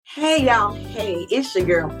Hey y'all, hey, it's your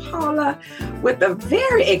girl Paula with a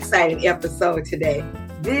very exciting episode today.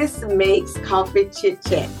 This makes Coffee Chit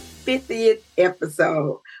Chat 50th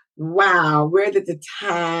episode. Wow, where did the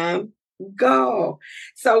time go?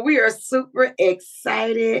 So we are super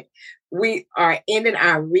excited. We are ending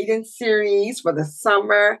our reading series for the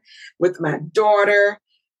summer with my daughter.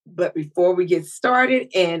 But before we get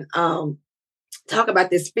started and talk about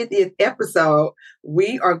this 50th episode,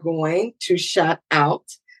 we are going to shout out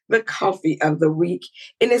the coffee of the week.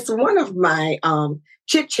 And it's one of my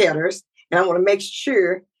chit chatters. And I want to make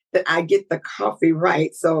sure that I get the coffee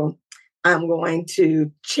right. So I'm going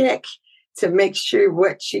to check to make sure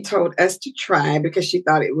what she told us to try because she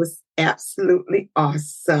thought it was absolutely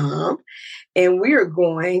awesome. And we are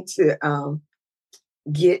going to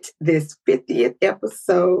get this 50th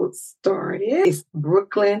episode started. It's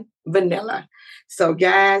Brooklyn Vanilla. So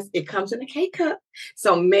guys, it comes in a K-cup.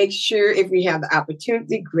 So make sure if you have the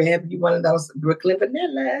opportunity, grab you one of those Brooklyn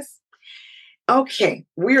Vanillas. Okay,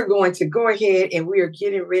 we are going to go ahead and we are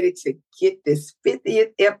getting ready to get this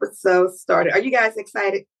 50th episode started. Are you guys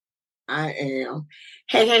excited? I am.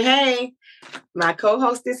 Hey. My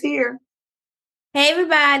co-host is here. Hey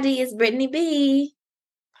everybody, it's Brittany B.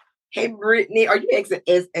 Hey, Brittany, are you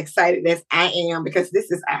as excited as I am? Because this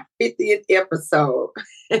is our 50th episode.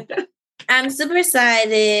 I'm super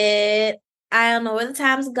excited. I don't know where the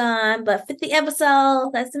time's gone, but 50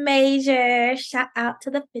 episodes, that's major. Shout out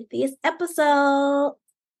to the 50th episode.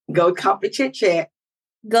 Go Coffee Chit Chat.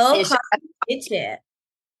 Go Coffee Chit Chat.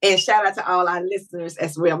 And shout out to all our listeners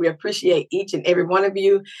as well. We appreciate each and every one of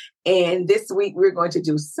you. And this week, we're going to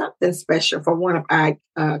do something special for one of our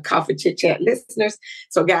Coffee Chit Chat listeners.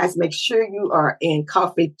 So guys, make sure you are in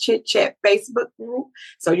Coffee Chit Chat Facebook group.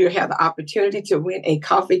 So you'll have the opportunity to win a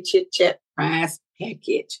Coffee Chit Chat prize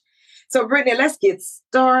package. So Brittany, let's get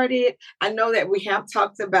started. I know that we have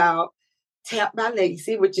talked about Tapped by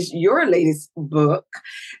Legacy, which is your latest book.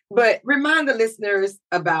 But remind the listeners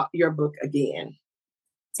about your book again.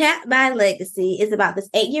 Tapped by Legacy is about this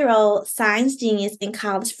 8-year-old science genius and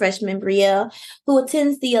college freshman, Brielle, who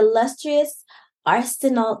attends the illustrious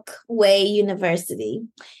Arsenal Way University.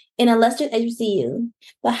 An illustrious HBCU,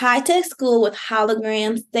 the high-tech school with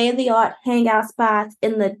holograms, state-of-the-art hangout spots,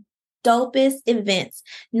 and the dopest events,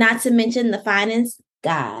 not to mention the finest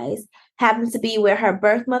guys, happens to be where her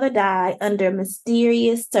birth mother died under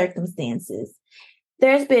mysterious circumstances.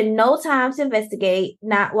 There's been no time to investigate,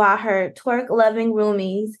 not while her twerk-loving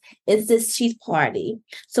roomies insist she's party.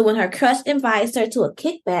 So when her crush invites her to a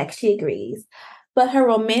kickback, she agrees. But her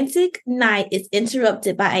romantic night is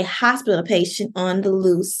interrupted by a hospital patient on the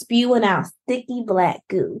loose, spewing out sticky black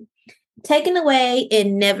goo. Taken away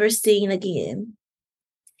and never seen again.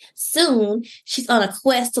 Soon, she's on a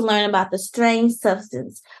quest to learn about the strange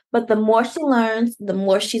substance, but the more she learns, the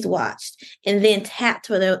more she's watched, and then tapped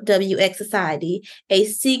for the WX Society, a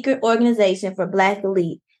secret organization for Black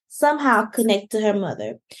elite, somehow connected to her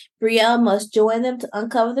mother. Brielle must join them to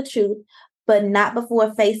uncover the truth, but not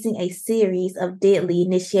before facing a series of deadly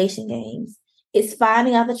initiation games. Is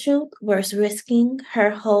finding out the truth worth risking her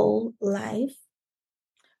whole life?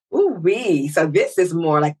 Ooh-wee. So this is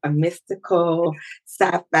more like a mystical,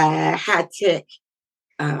 sci-fi, high-tech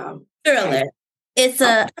thriller. It's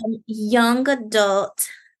a young adult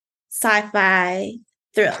sci-fi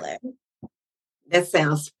thriller. That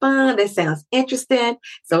sounds fun. That sounds interesting.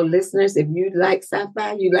 So listeners, if you like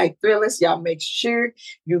sci-fi, you like thrillers, y'all make sure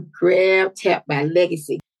you grab Tapped by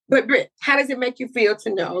Legacy. But Britt, how does it make you feel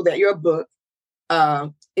to know that your book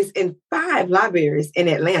is in 5 libraries in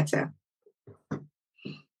Atlanta?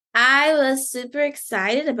 I was super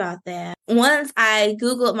excited about that. Once I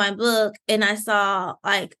Googled my book and I saw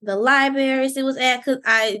like the libraries it was at, because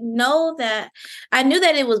I knew that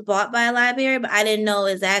it was bought by a library, but I didn't know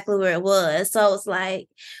exactly where it was. So it's like,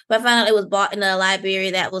 when I found out it was bought in a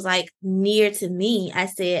library that was like near to me, I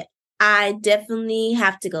said, I definitely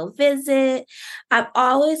have to go visit. I've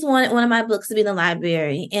always wanted one of my books to be in the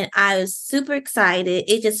library, and I was super excited.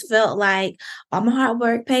 It just felt like all my hard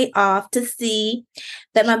work paid off to see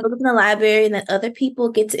that my book is in the library and that other people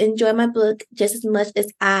get to enjoy my book just as much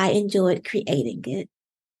as I enjoyed creating it.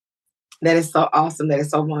 That is so awesome. That is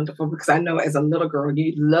so wonderful, because I know as a little girl,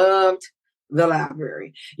 you loved the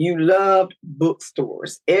library. You loved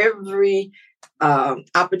bookstores. Every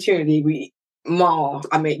opportunity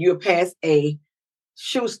you'll pass a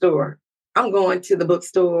shoe store. I'm going to the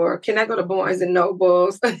bookstore. Can I go to Barnes and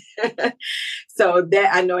Nobles? So that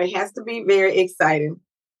I know it has to be very exciting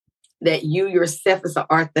that you yourself as an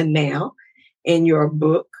author now, and your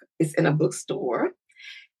book is in a bookstore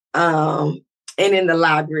and in the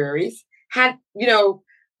libraries.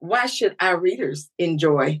 why should our readers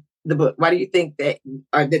enjoy the book? Why do you think that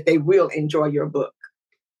they will enjoy your book?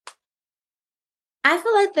 I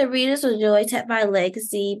feel like the readers will enjoy Tap by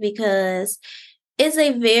Legacy because it's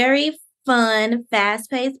a very fun,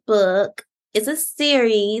 fast-paced book. It's a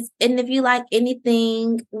series, and if you like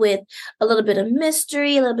anything with a little bit of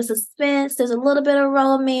mystery, a little bit of suspense, there's a little bit of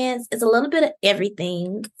romance, it's a little bit of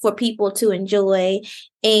everything for people to enjoy.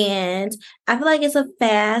 And I feel like it's a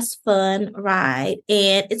fast, fun ride,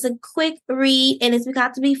 and it's a quick read, and it's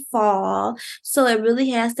got to be fall, so it really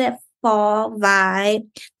has that fall vibe.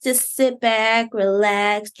 Just sit back,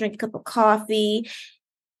 relax, drink a cup of coffee,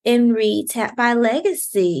 and read Tap by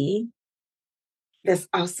Legacy. That's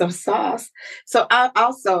awesome sauce. So I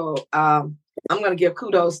also, I'm going to give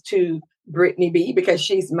kudos to Brittany B because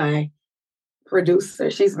she's my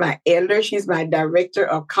producer. She's my editor. She's my director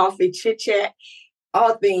of Coffee Chit Chat,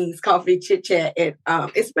 all things Coffee Chit Chat. And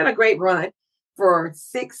it's been a great run for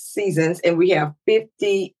 6 seasons and we have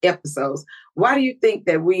 50 episodes. Why do you think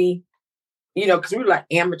that we, because we're like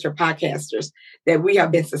amateur podcasters, that we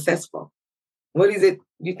have been successful? What is it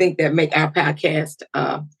you think that make our podcast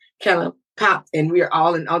kind of pop, and we're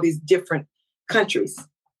all in all these different countries?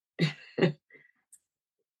 I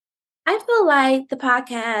feel like the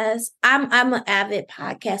podcast, I'm an avid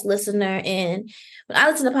podcast listener, and when I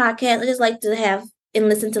listen to podcasts, I just like to have and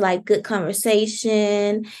listen to like good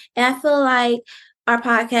conversation. And I feel like our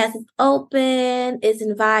podcast is open, it's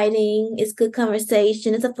inviting, it's good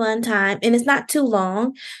conversation, it's a fun time, and it's not too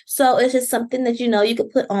long. So it's just something that you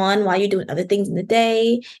could put on while you're doing other things in the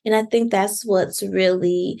day. And I think that's what's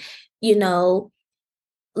really getting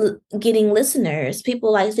listeners.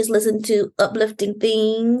 People like just listen to uplifting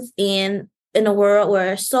things, and in a world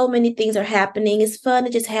where so many things are happening, it's fun to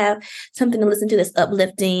just have something to listen to that's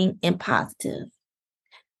uplifting and positive.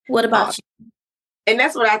 What about you? And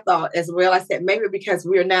that's what I thought as well. I said maybe because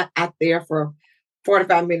we're not out there for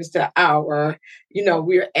 45 minutes to an hour,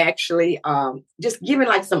 we're actually just giving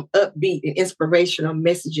like some upbeat and inspirational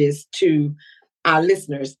messages to our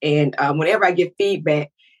listeners. And whenever I get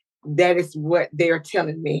feedback, that is what they're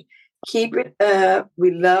telling me. Keep it up.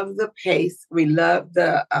 We love the pace. We love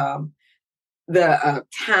the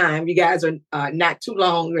time. You guys are not too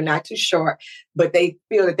long. You're not too short, but they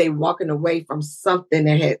feel that they're walking away from something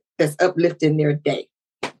that's uplifting their day.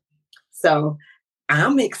 So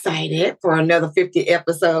I'm excited for another 50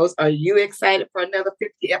 episodes. Are you excited for another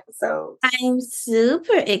 50 episodes? I'm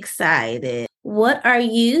super excited. What are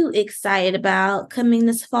you excited about coming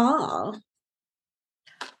this fall?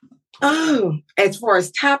 Oh, as far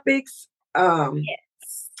as topics,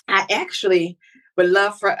 yes. I actually would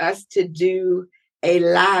love for us to do a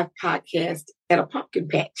live podcast at a pumpkin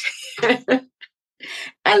patch.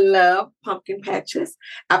 I love pumpkin patches.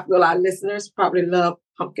 I feel our listeners probably love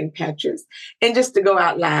pumpkin patches. And just to go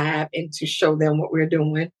out live and to show them what we're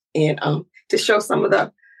doing, and to show some of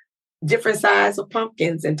the different size of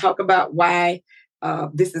pumpkins and talk about why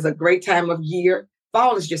this is a great time of year.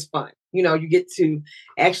 Fall is just fun. You get to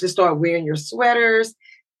actually start wearing your sweaters.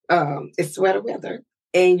 It's sweater weather.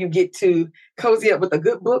 And you get to cozy up with a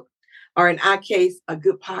good book, or in our case, a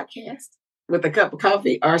good podcast with a cup of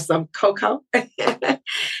coffee or some cocoa.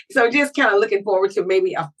 So just kind of looking forward to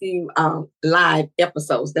maybe a few live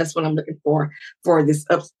episodes. That's what I'm looking for this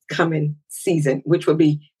upcoming season, which will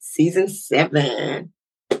be season 7.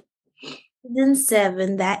 Season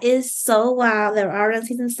 7. That is so wild. They're already on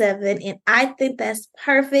season 7. And I think that's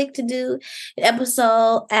perfect to do an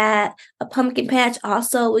episode at a pumpkin patch.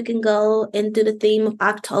 Also, we can go and do the theme of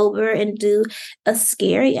October and do a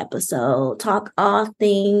scary episode. Talk all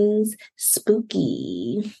things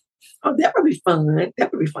spooky. Oh, that would be fun.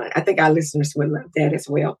 That would be fun. I think our listeners would love that as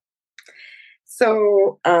well.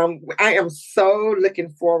 So I am so looking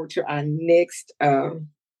forward to our next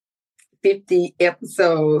 50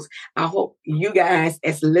 episodes. I hope you guys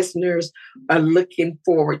as listeners are looking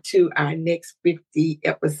forward to our next 50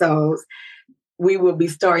 episodes. We will be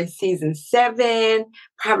starting season 7,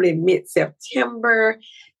 probably mid-September.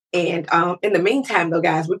 And in the meantime, though,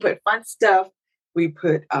 guys, we put fun stuff. We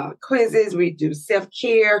put quizzes. We do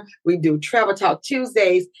self-care. We do Travel Talk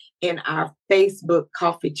Tuesdays in our Facebook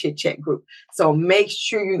Coffee Chit Chat group. So make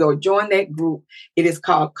sure you go join that group. It is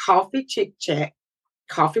called Coffee Chit Chat.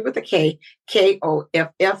 Coffee with a K,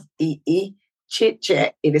 KOFFEE, Chit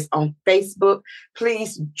Chat. It is on Facebook.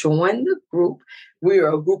 Please join the group. We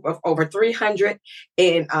are a group of over 300,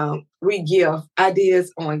 and we give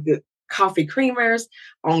ideas on good coffee creamers,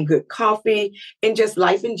 on good coffee, and just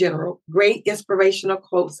life in general. Great inspirational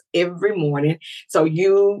quotes every morning. So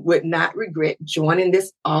you would not regret joining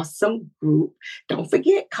this awesome group. Don't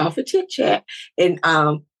forget Coffee Chit Chat. And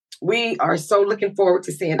We are so looking forward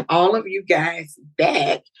to seeing all of you guys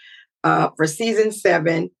back for season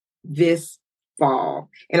 7 this fall.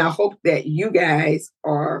 And I hope that you guys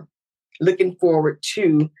are looking forward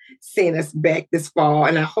to seeing us back this fall.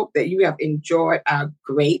 And I hope that you have enjoyed our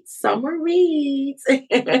great summer reads.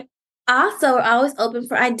 Also, we're always open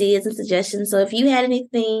for ideas and suggestions. So if you had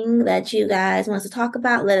anything that you guys want us to talk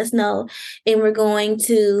about, let us know. And we're going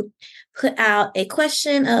to put out a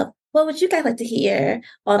question of what would you guys like to hear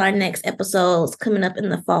on our next episodes coming up in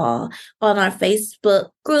the fall on our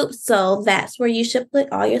Facebook group. So that's where you should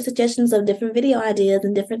put all your suggestions of different video ideas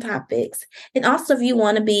and different topics. And also if you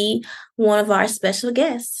want to be one of our special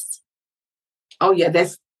guests. Oh, yeah,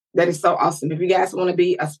 that is so awesome. If you guys want to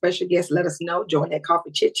be a special guest, let us know. Join that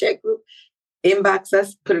Coffee Chit Chat group. Inbox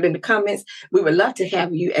us, put it in the comments. We would love to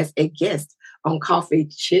have you as a guest on Coffee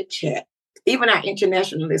Chit Chat. Even our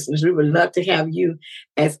international listeners, we would love to have you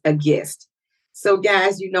as a guest. So,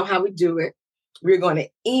 guys, you know how we do it. We're going to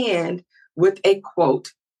end with a quote.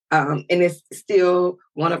 And it's still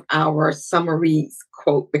one of our summer reads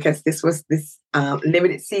quote, because this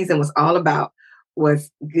limited season was all about was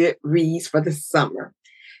good reads for the summer.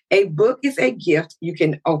 A book is a gift you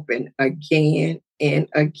can open again and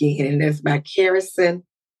again. And that's by Harrison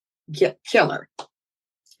Keller.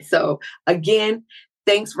 So again,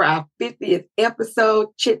 thanks for our 50th episode,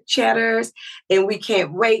 Chit Chatters. And we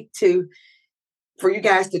can't wait for you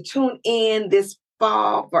guys to tune in this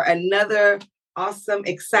fall for another awesome,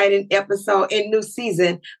 exciting episode and new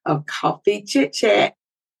season of Coffee Chit Chat.